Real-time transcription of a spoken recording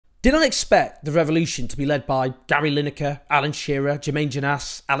Did I expect the revolution to be led by Gary Lineker, Alan Shearer, Jermaine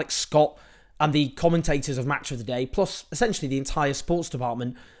Jonas, Alex Scott, and the commentators of Match of the Day, plus essentially the entire sports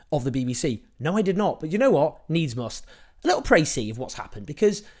department of the BBC? No, I did not. But you know what? Needs must. A little précis of what's happened,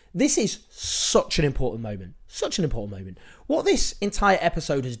 because this is such an important moment. Such an important moment. What this entire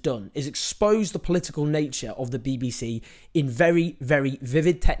episode has done is expose the political nature of the BBC in very, very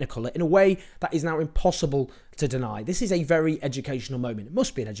vivid technicolor in a way that is now impossible to deny. This is a very educational moment. It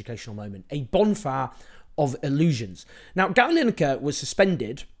must be an educational moment. A bonfire of illusions. Now, Gary Lineker was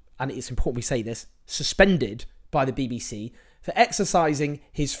suspended, and it's important we say this, suspended by the BBC for exercising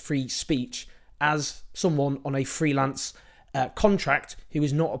his free speech as someone on a freelance contract who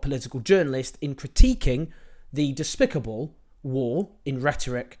is not a political journalist in critiquing the despicable war in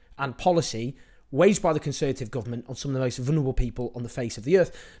rhetoric and policy waged by the Conservative government on some of the most vulnerable people on the face of the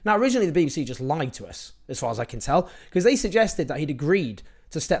earth. Now, originally the BBC just lied to us, as far as I can tell, because they suggested that he'd agreed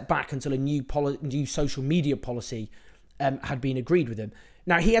to step back until a new social media policy had been agreed with him.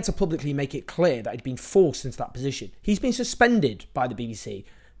 Now, he had to publicly make it clear that he'd been forced into that position. He's been suspended by the BBC.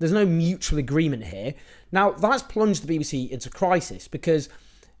 There's no mutual agreement here. Now, that's plunged the BBC into crisis because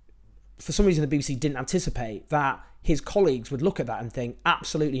for some reason the BBC didn't anticipate that his colleagues would look at that and think,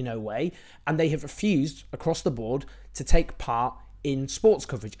 absolutely no way. And they have refused across the board to take part in sports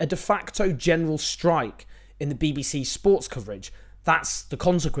coverage. A de facto general strike in the BBC sports coverage. That's the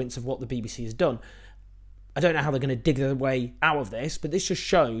consequence of what the BBC has done. I don't know how they're going to dig their way out of this, but this just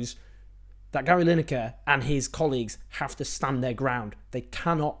shows that Gary Lineker and his colleagues have to stand their ground. They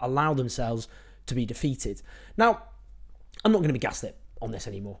cannot allow themselves to be defeated. Now, I'm not going to be gaslit on this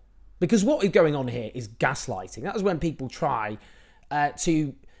anymore, because what is going on here is gaslighting. That is when people try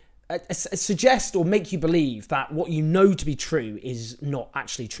to suggest or make you believe that what you know to be true is not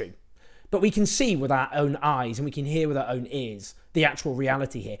actually true. But we can see with our own eyes and we can hear with our own ears the actual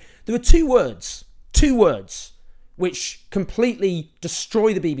reality here. There are two words which completely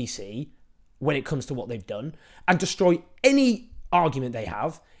destroy the BBC when it comes to what they've done and destroy any argument they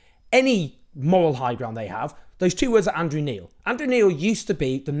have, any moral high ground they have. Those two words are Andrew Neil. Andrew Neil used to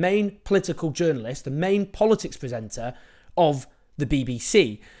be the main political journalist, the main politics presenter of the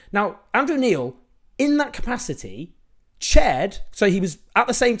BBC. Now, Andrew Neil, in that capacity, chaired, so he was, at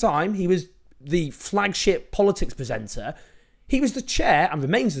the same time, he was the flagship politics presenter. He was the chair, and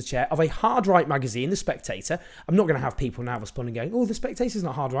remains the chair, of a hard-right magazine, The Spectator. I'm not going to have people now responding going, oh, The Spectator's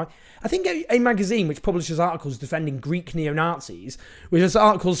not hard-right. I think a magazine which publishes articles defending Greek neo-Nazis, which has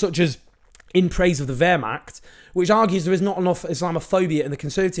articles such as In Praise of the Wehrmacht, which argues there is not enough Islamophobia in the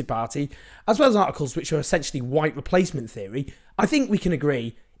Conservative Party, as well as articles which are essentially white replacement theory. I think we can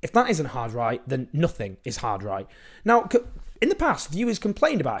agree, if that isn't hard-right, then nothing is hard-right. Now, in the past, viewers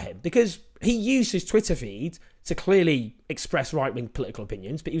complained about him because he used his Twitter feed to clearly express right-wing political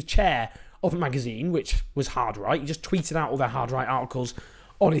opinions, but he was chair of a magazine which was hard-right. He just tweeted out all their hard-right articles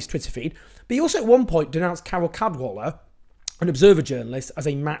on his Twitter feed. But he also at one point denounced Carol Cadwallader, an Observer journalist, as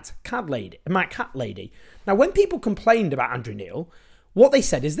a Matt Cat lady. Now, when people complained about Andrew Neil, what they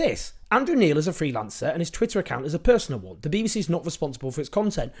said is this: Andrew Neil is a freelancer and his Twitter account is a personal one. The BBC is not responsible for its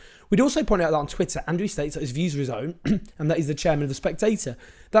content. We'd also point out that on Twitter, Andrew states that his views are his own and that he's the chairman of The Spectator.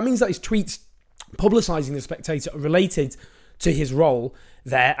 That means that his tweets publicising The Spectator are related to his role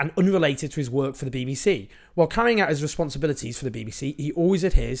there and unrelated to his work for the BBC. While carrying out his responsibilities for the BBC, he always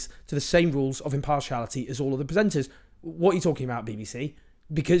adheres to the same rules of impartiality as all other presenters. What are you talking about, BBC?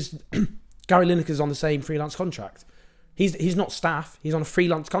 Because Gary Lineker's on the same freelance contract. He's not staff, he's on a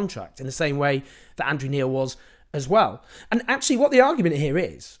freelance contract in the same way that Andrew Neil was as well. And actually what the argument here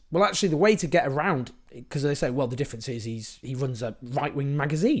is, well, actually the way to get around, because they say, well, the difference is he runs a right-wing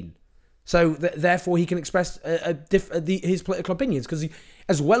magazine. So therefore he can express his political opinions, because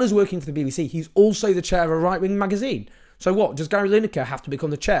as well as working for the BBC, he's also the chair of a right-wing magazine. So what, does Gary Lineker have to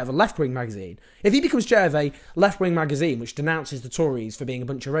become the chair of a left-wing magazine? If he becomes chair of a left-wing magazine which denounces the Tories for being a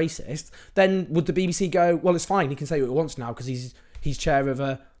bunch of racists, then would the BBC go, well, it's fine, he can say what he wants now because he's chair of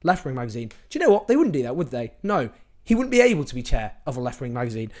a left-wing magazine? Do you know what? They wouldn't do that, would they? No, he wouldn't be able to be chair of a left-wing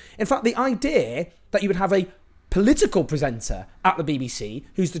magazine. In fact, the idea that you would have a political presenter at the BBC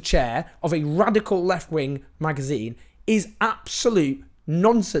who's the chair of a radical left-wing magazine is absolute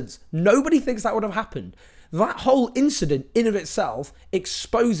nonsense. Nobody thinks that would have happened. That whole incident in of itself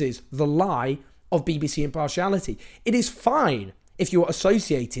exposes the lie of BBC impartiality. It is fine if you're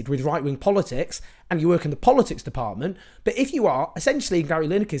associated with right-wing politics and you work in the politics department, but if you are, essentially in Gary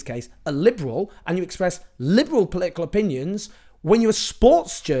Lineker's case, a liberal and you express liberal political opinions, when you're a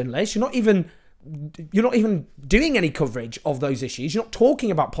sports journalist, you're not even doing any coverage of those issues, you're not talking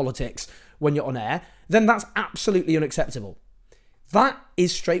about politics when you're on air, then that's absolutely unacceptable. That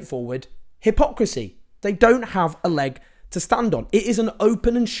is straightforward hypocrisy. They don't have a leg to stand on. It is an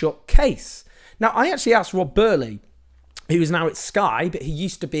open and shut case. Now, I actually asked Rob Burley, who is now at Sky, but he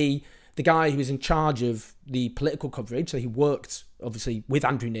used to be the guy who was in charge of the political coverage. So he worked, obviously, with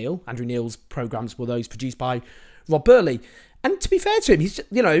Andrew Neil. Andrew Neil's programmes were those produced by Rob Burley. And to be fair to him, he's,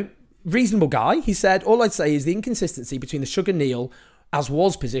 reasonable guy. He said, all I'd say is the inconsistency between the Sugar Neil as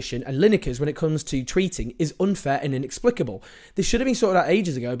was position and Lineker's when it comes to tweeting is unfair and inexplicable. This should have been sorted out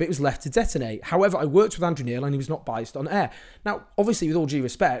ages ago, but it was left to detonate. However, I worked with Andrew Neil and he was not biased on air. Now, obviously, with all due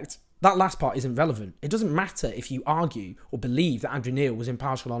respect, that last part isn't relevant. It doesn't matter if you argue or believe that Andrew Neil was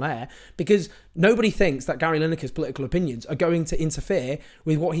impartial on air, because nobody thinks that Gary Lineker's political opinions are going to interfere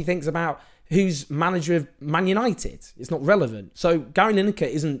with what he thinks about who's manager of Man United. It's not relevant. So Gary Lineker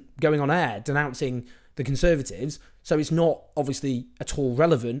isn't going on air denouncing the Conservatives, so it's not obviously at all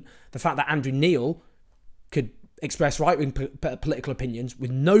relevant. The fact that Andrew Neil could express right-wing political opinions with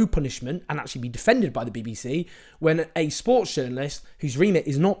no punishment and actually be defended by the BBC, when a sports journalist whose remit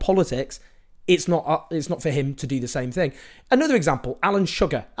is not politics, it's not for him to do the same thing. Another example, Alan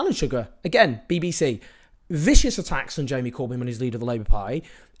Sugar. Alan Sugar, again, BBC. Vicious attacks on Jamie Corbyn when he's leader of the Labour Party,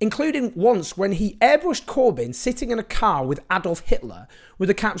 including once when he airbrushed Corbyn sitting in a car with Adolf Hitler with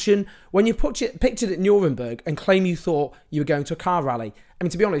the caption, when you pictured at Nuremberg and claim you thought you were going to a car rally. I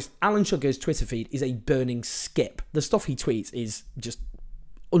mean, to be honest, Alan Sugar's Twitter feed is a burning skip. The stuff he tweets is just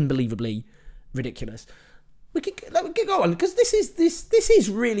unbelievably ridiculous. We could go on, because this is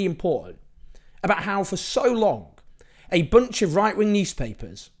really important about how for so long a bunch of right-wing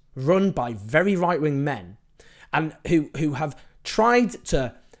newspapers run by very right-wing men and who have tried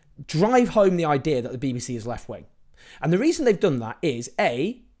to drive home the idea that the BBC is left-wing. And the reason they've done that is,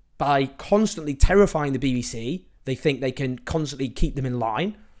 A, by constantly terrifying the BBC. They think they can constantly keep them in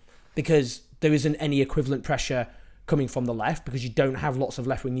line because there isn't any equivalent pressure coming from the left, because you don't have lots of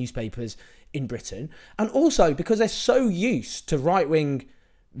left-wing newspapers in Britain. And also because they're so used to right-wing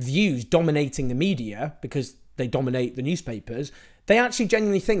views dominating the media, because they dominate the newspapers, they actually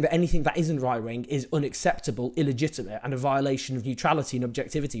genuinely think that anything that isn't right-wing is unacceptable, illegitimate, and a violation of neutrality and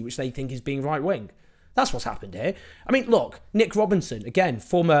objectivity, which they think is being right-wing. That's what's happened here. I mean, look, Nick Robinson, again,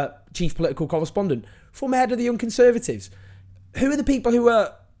 former chief political correspondent, former head of the Young Conservatives. Who are the people who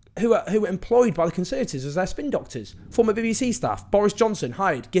are employed by the Conservatives as their spin doctors? Former BBC staff. Boris Johnson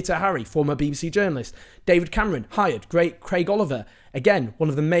hired Gitta Harry, former BBC journalist. David Cameron hired Craig Oliver, again, one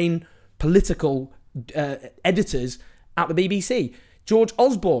of the main political editors at the BBC. George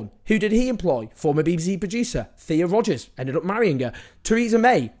Osborne, who did he employ? Former BBC producer. Thea Rogers ended up marrying her. Theresa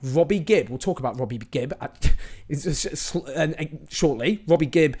May, Robbie Gibb. We'll talk about Robbie Gibb shortly. Robbie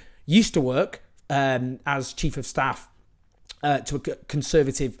Gibb used to work as chief of staff to a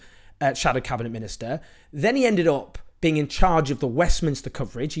Conservative shadow cabinet minister. Then he ended up being in charge of the Westminster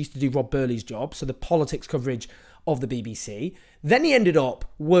coverage. He used to do Rob Burley's job, so the politics coverage of the BBC. Then he ended up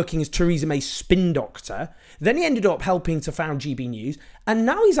working as Theresa May's spin doctor. Then he ended up helping to found GB News. And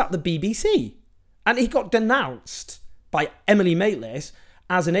now he's at the BBC. And he got denounced by Emily Maitlis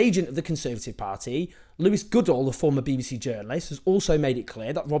as an agent of the Conservative Party. Lewis Goodall, the former BBC journalist, has also made it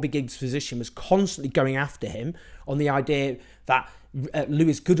clear that Robbie Gibbs' position was constantly going after him on the idea that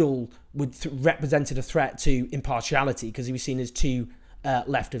Lewis Goodall represented a threat to impartiality because he was seen as too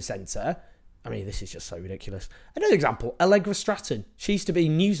left of centre. I mean, this is just so ridiculous. Another example, Allegra Stratton. She used to be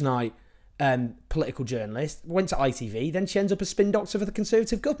Newsnight political journalist, went to ITV, then she ends up a spin doctor for the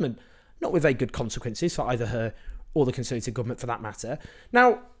Conservative government. Not with very good consequences for either her or the Conservative government for that matter.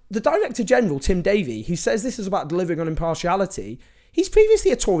 Now, the Director General, Tim Davie, who says this is about delivering on impartiality, he's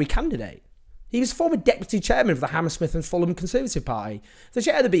previously a Tory candidate. He was former deputy chairman of the Hammersmith and Fulham Conservative Party. The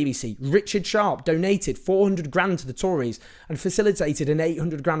chair of the BBC, Richard Sharp, donated 400 grand to the Tories and facilitated an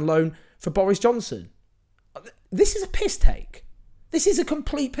 800 grand loan for Boris Johnson. This is a piss take. This is a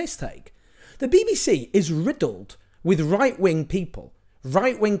complete piss take. The BBC is riddled with right-wing people,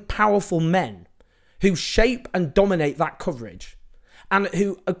 right-wing powerful men who shape and dominate that coverage and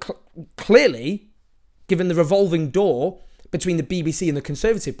who are clearly, given the revolving door between the BBC and the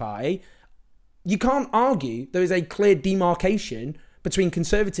Conservative Party, you can't argue there is a clear demarcation between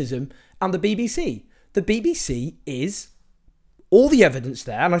conservatism and the BBC. The BBC is, all the evidence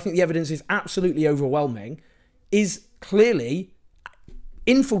there, and I think the evidence is absolutely overwhelming, is clearly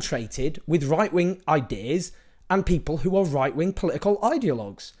infiltrated with right-wing ideas and people who are right-wing political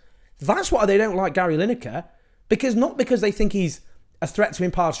ideologues. That's why they don't like Gary Lineker, not because they think he's a threat to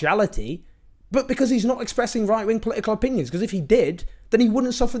impartiality, but because he's not expressing right-wing political opinions. Because if he did, then he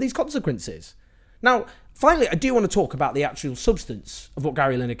wouldn't suffer these consequences. Now, finally, I do want to talk about the actual substance of what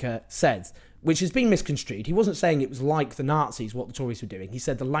Gary Lineker said, which has been misconstrued. He wasn't saying it was like the Nazis, what the Tories were doing. He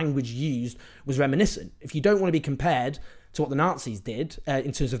said the language used was reminiscent. If you don't want to be compared to what the Nazis did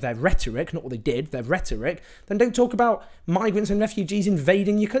in terms of their rhetoric, not what they did, their rhetoric, then don't talk about migrants and refugees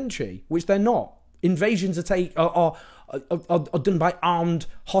invading your country, which they're not. Invasions are done by armed,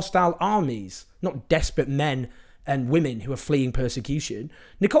 hostile armies, not desperate men and women who are fleeing persecution.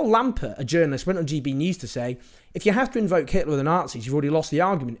 Nicole Lamper, a journalist, went on GB News to say, if you have to invoke Hitler or the Nazis, you've already lost the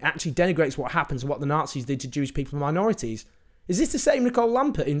argument. It actually denigrates what happens and what the Nazis did to Jewish people and minorities. Is this the same Nicole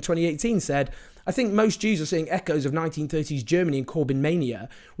Lamper in 2018 said, I think most Jews are seeing echoes of 1930s Germany and Corbyn mania.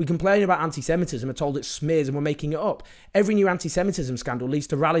 We complain about anti-Semitism and are told it's smears and we're making it up. Every new anti-Semitism scandal leads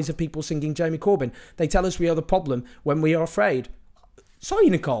to rallies of people singing Jeremy Corbyn. They tell us we are the problem when we are afraid. Sorry,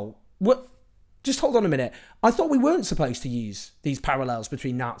 Nicole. What? Just hold on a minute. I thought we weren't supposed to use these parallels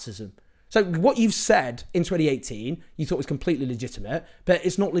between Nazism. So what you've said in 2018, you thought was completely legitimate, but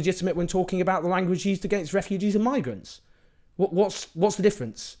it's not legitimate when talking about the language used against refugees and migrants. What's the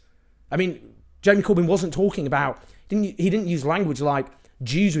difference? I mean, Jeremy Corbyn wasn't talking about, he didn't use language like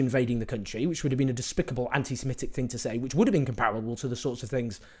Jews are invading the country, which would have been a despicable anti-Semitic thing to say, which would have been comparable to the sorts of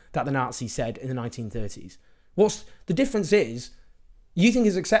things that the Nazis said in the 1930s. What's the difference is, you think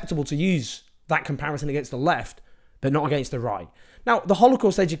it's acceptable to use that comparison against the left, but not against the right. Now, the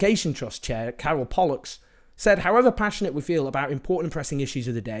Holocaust Education Trust chair, Carol Pollux, said, however passionate we feel about important and pressing issues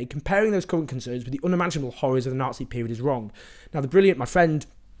of the day, comparing those current concerns with the unimaginable horrors of the Nazi period is wrong. Now, the brilliant, my friend,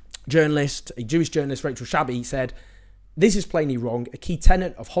 journalist, a Jewish journalist, Rachel Shabi, said, this is plainly wrong. A key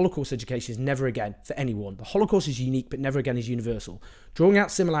tenet of Holocaust education is never again for anyone. The Holocaust is unique, but never again is universal. Drawing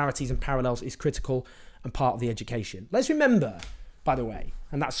out similarities and parallels is critical and part of the education. Let's remember, by the way,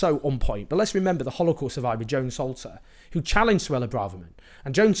 and that's so on point, but let's remember the Holocaust survivor Joan Salter, who challenged Suella Braverman.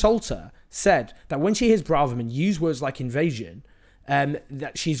 And Joan Salter said that when she hears Braverman use words like invasion,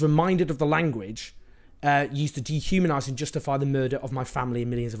 that she's reminded of the language used to dehumanize and justify the murder of my family and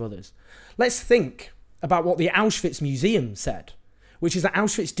millions of others. Let's think about what the Auschwitz Museum said, which is that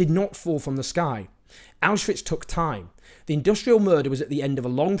Auschwitz did not fall from the sky. Auschwitz took time. The industrial murder was at the end of a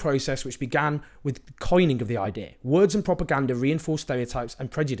long process which began with the coining of the idea. Words and propaganda reinforced stereotypes and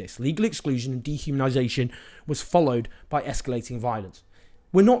prejudice. Legal exclusion and dehumanization was followed by escalating violence.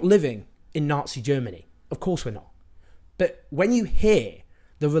 We're not living in Nazi Germany. Of course we're not. But when you hear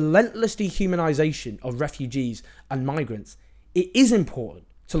the relentless dehumanization of refugees and migrants, it is important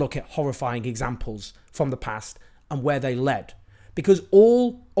to look at horrifying examples from the past and where they led. Because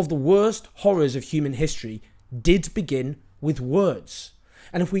all of the worst horrors of human history did begin with words.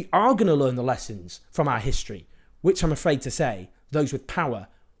 And if we are going to learn the lessons from our history, which I'm afraid to say those with power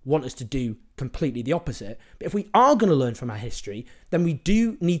want us to do completely the opposite, but if we are going to learn from our history, then we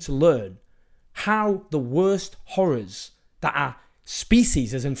do need to learn how the worst horrors that our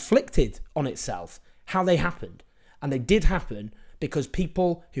species has inflicted on itself, how they happened. And they did happen because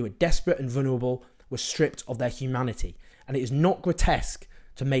people who were desperate and vulnerable were stripped of their humanity. And it is not grotesque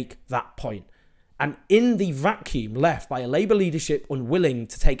to make that point. And in the vacuum left by a Labour leadership unwilling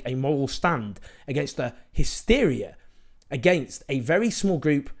to take a moral stand against the hysteria against a very small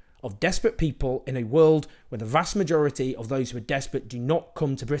group of desperate people in a world where the vast majority of those who are desperate do not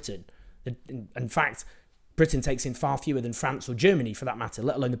come to Britain. In fact, Britain takes in far fewer than France or Germany, for that matter,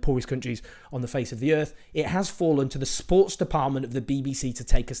 let alone the poorest countries on the face of the earth. It has fallen to the sports department of the BBC to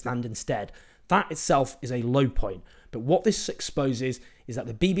take a stand instead. That itself is a low point. But what this exposes is that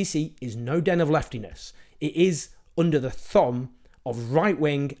the BBC is no den of leftiness. It is under the thumb of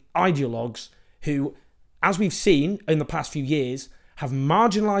right-wing ideologues who, as we've seen in the past few years, have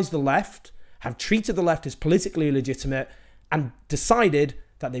marginalised the left, have treated the left as politically illegitimate, and decided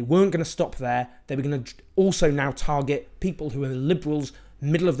that they weren't going to stop there. They were going to also now target people who are liberals,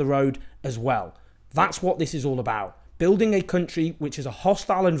 middle of the road as well. That's what this is all about. Building a country which is a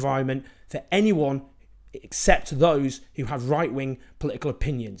hostile environment for anyone except those who have right-wing political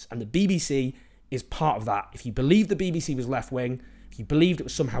opinions. And the BBC is part of that. If you believe the BBC was left-wing, if you believed it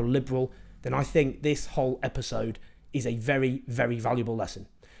was somehow liberal, then I think this whole episode is a very, very valuable lesson.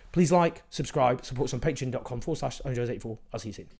 Please like, subscribe, support us on patreon.com/Andreas84. I'll see you soon.